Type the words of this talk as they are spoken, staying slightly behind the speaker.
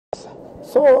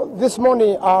So this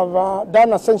morning I've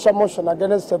done a censure motion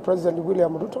against President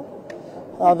William Ruto.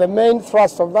 The main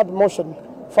thrust of that motion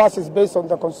first is based on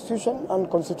the Constitution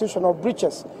and constitutional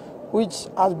breaches which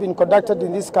has been conducted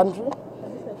in this country.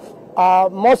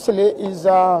 Mostly is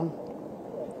a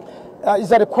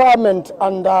requirement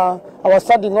under our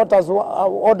standing orders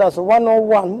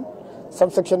 101,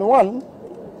 subsection 1,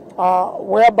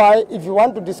 whereby if you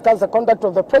want to discuss the conduct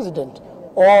of the president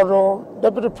or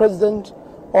deputy president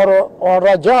or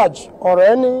a judge or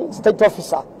any state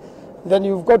officer, then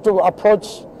you've got to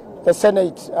approach the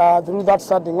Senate through that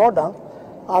standing order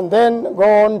and then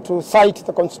go on to cite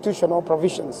the constitutional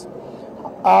provisions.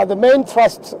 The main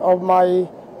thrust of my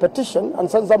petition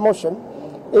and censure motion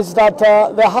is that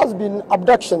there has been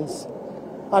abductions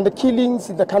and killings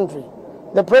in the country.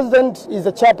 The president is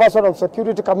the chairperson of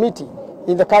security committee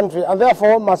in the country and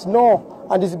therefore must know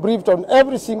and is briefed on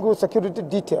every single security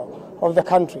detail of the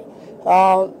country.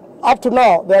 Up to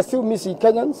now, there are still missing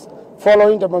Kenyans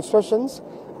following demonstrations.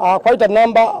 Quite a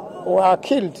number were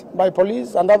killed by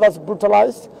police and others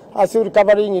brutalized, are still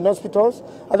recovering in hospitals.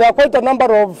 And there are quite a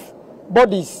number of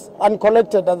bodies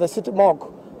uncollected at the city morgue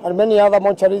and many other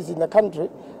mortuaries in the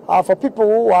country for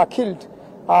people who were killed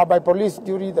by police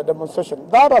during the demonstration.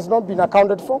 That has not been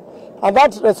accounted for, and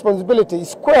that responsibility is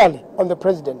squarely on the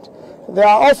president. There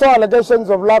are also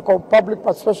allegations of lack of public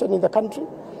participation in the country,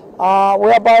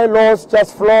 whereby laws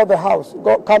just floor the house,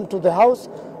 come to the house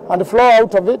and flow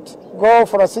out of it, go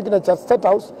for a signature at State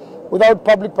House without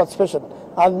public participation.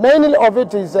 And mainly of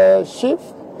it is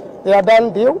SHIF, they are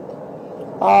done deal,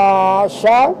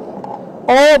 SHA,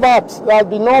 all that. There has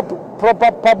been no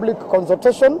proper public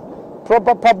consultation,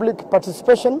 proper public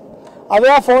participation, and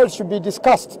therefore it should be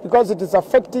discussed because it is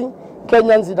affecting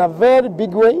Kenyans in a very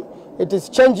big way. It is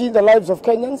changing the lives of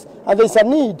Kenyans, and there is a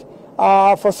need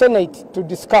for Senate to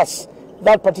discuss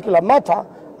that particular matter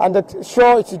and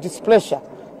show its displeasure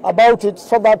about it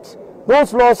so that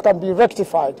those laws can be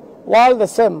rectified, while the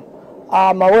same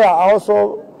I'm aware are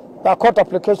also the court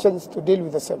applications to deal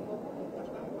with the same.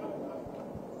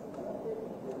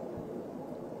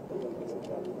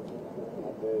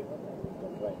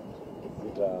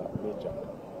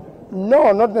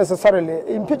 No, not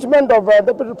necessarily. Impeachment of a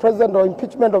deputy president or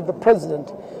impeachment of the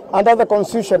president under the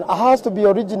Constitution has to be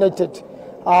originated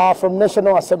from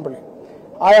National Assembly.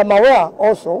 I am aware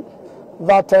also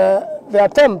that the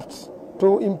attempt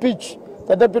to impeach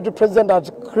the deputy president has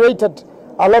created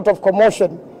a lot of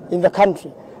commotion in the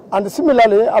country. And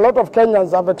similarly, a lot of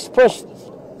Kenyans have expressed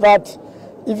that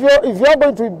if you're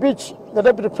going to impeach the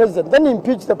deputy president, then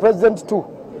impeach the president too,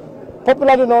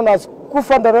 popularly known as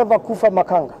Kufa Ndereva Kufa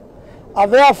Makanga.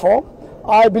 And therefore,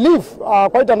 I believe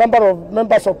quite a number of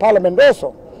members of parliament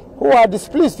also who are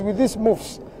displeased with these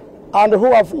moves and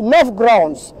who have enough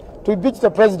grounds to impeach the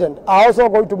president are also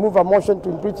going to move a motion to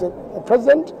impeach the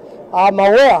president. I'm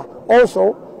aware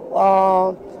also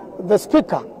the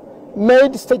speaker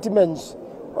made statements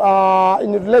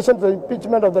in relation to the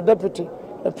impeachment of the deputy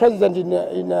president in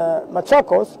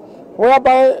Machakos,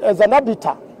 whereby as an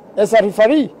arbiter, as a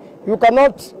referee, you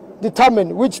cannot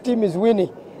determine which team is winning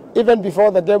even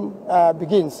before the game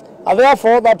begins. And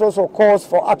therefore, that also calls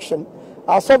for action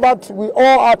so that we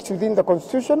all act within the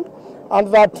Constitution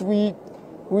and that we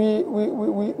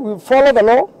follow the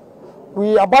law,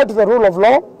 we abide to the rule of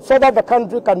law so that the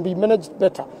country can be managed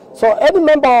better. So any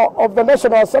member of the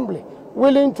National Assembly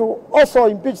willing to also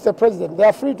impeach the president, they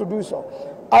are free to do so.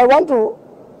 I want to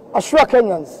assure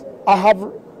Kenyans, I have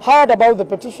heard about the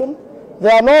petition.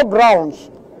 There are no grounds,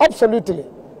 absolutely,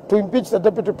 to impeach the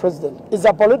deputy president. It's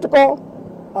a political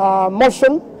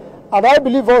motion, and I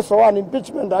believe also an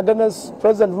impeachment against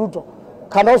President Ruto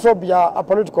can also be a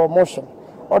political motion.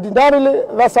 Ordinarily,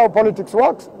 that's how politics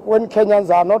works when Kenyans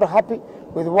are not happy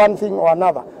with one thing or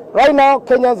another. Right now,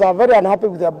 Kenyans are very unhappy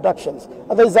with the abductions,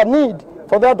 and there is a need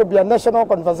for there to be a national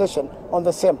conversation on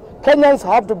the same. Kenyans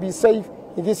have to be safe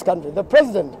in this country. The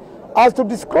president has to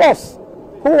disclose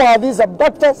who are these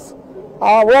abductors,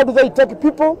 where do they take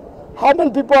people, how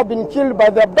many people have been killed by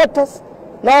the abductors.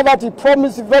 Now that he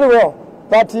promised very well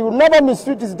that he will never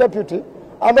mistreat his deputy,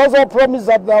 and also promised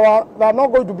that there are not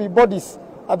going to be bodies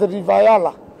at the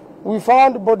Riviera. We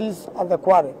found bodies at the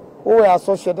quarry who were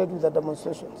associated with the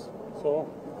demonstrations. So,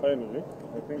 finally,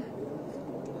 I think,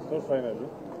 not finally,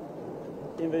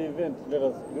 in the event, let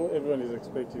us know everyone is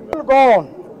expecting that. We'll go on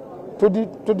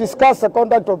to discuss the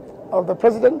conduct of the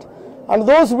president, and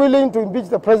those willing to impeach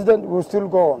the president will still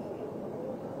go on.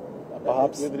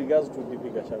 Perhaps with regards to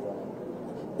DP Gachagua.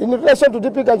 In relation to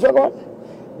DP Gachagua,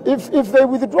 if they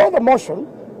withdraw the motion,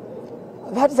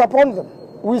 that is upon them.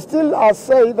 We still are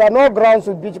saying there are no grounds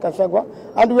to impeach Gachagua,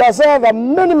 and we are saying there are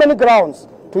many grounds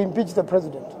to impeach the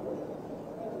president.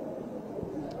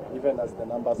 Even as the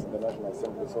numbers in the National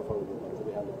Assembly so far within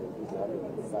 300 MPs having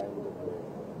signed the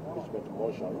impeachment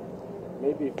motion,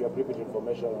 maybe if you have repeated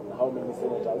information on how many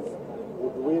senators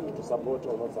would win to support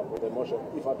or not support the motion,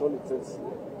 if at all it says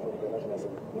from the National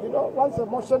Assembly. You know, once the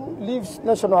motion leaves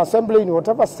National Assembly in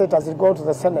whatever status it goes to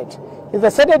the Senate, if the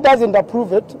Senate doesn't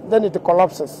approve it, then it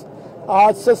collapses.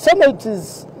 So Senate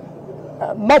is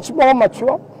much more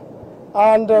mature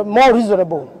and more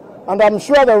reasonable, and I'm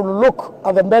sure they will look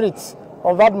at the merits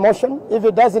of that motion. If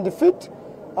it doesn't fit,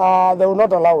 they will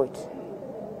not allow it.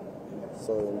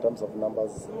 So in terms of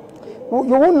numbers? You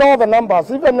won't know the numbers.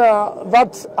 Even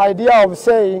that idea of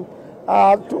saying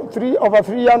over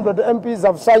 300 MPs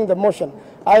have signed the motion,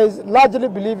 I largely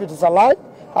believe it is a lie.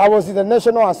 I was in the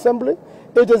National Assembly.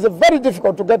 It is very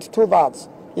difficult to get 2/3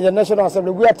 in the National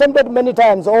Assembly. We attempted many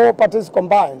times, all parties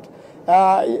combined,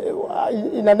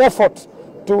 in an effort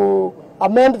to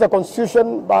amend the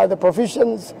Constitution by the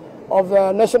provisions of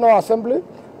the National Assembly,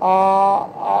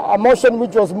 a motion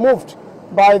which was moved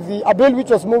by a bill which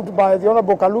was moved by the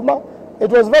Honorable Kaluma. It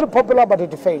was very popular, but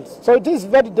it failed. So it is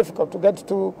very difficult to get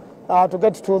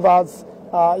 2/3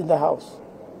 in the House.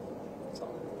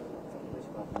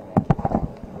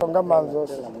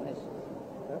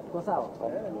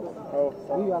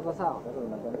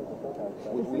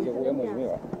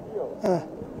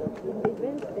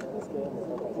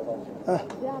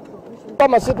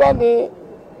 Kama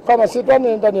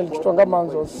sitwani Daniel Kitonga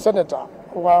Manzo, Senator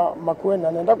wa Makwiny,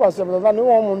 anaenda kwa sababu ni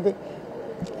uamuzi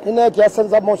ine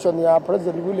kiasenza motion ya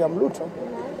President William Ruto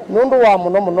nundu wa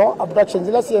muno abductions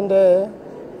ila siende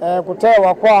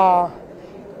kutewa kwa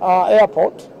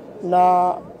airport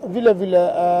na vile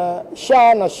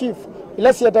sha na chief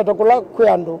ila siete tokula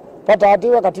kyandu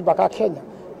patatiwa katiba ka Kenya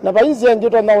na baizi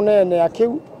ngito na unene ya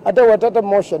kiu ate wetete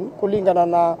motion kulingana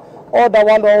na order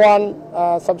 101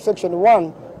 subsection 1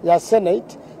 ya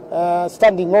Senate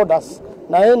standing orders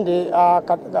na ende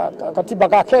katiba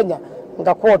ka Kenya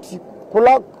ngakoti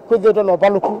kula kwithito no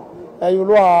paluku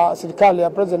yulwa serikali ya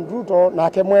President Ruto na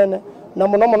kemwene na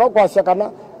muno kwa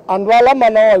siakana andu alama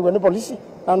na iwe ni polisi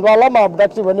andu alama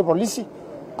abducted iwe ni polisi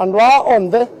andu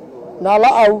on the na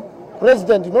la au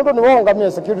president nondo ni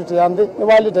wonga security yandi ni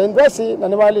walite investi na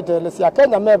ni walite lesi ya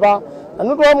Kenya meba na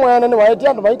nondo mwene ni waiti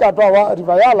andu baika twa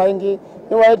rivayala ingi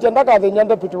ni waiti ndaka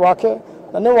thinyande piti wake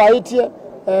na ni waitie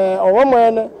owe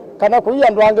mwene kana kuia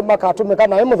andu ange makatumika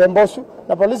na muthembosu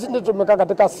na polisi nditumika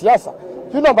katika siasa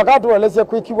hino bakatu weleze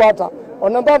kwikiwata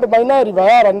ona ndandu maina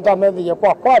rivayala nitamethiye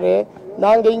kwa kware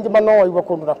na ange ingi manoa iwe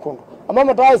kundu na kundu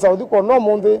amama taisa uthiko no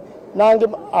mundi na ange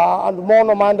andu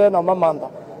mono mande na mamanda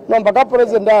no mpaka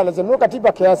president aleze no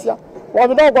katiba kiasia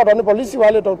wabida kwa ni polisi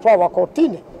wale twa wa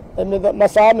kotini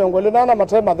masaa mengole na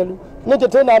matema thelu nike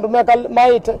tena andu meka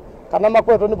maite kana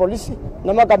makweto ni polisi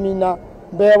na makamina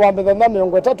mbe wa mbethana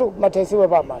miongo 3 matesiwe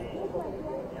bama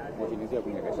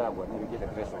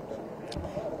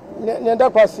nenda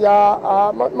kwa sia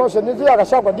motion nzi ya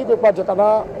Gachagua ndike kwate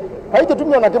kana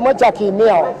haikitumia na kimwe cha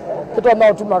kimeo kitu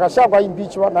na utuma Gachagua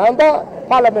impeach na anda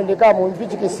parliament kama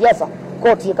impeach kisiasa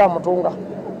koti kama mtunga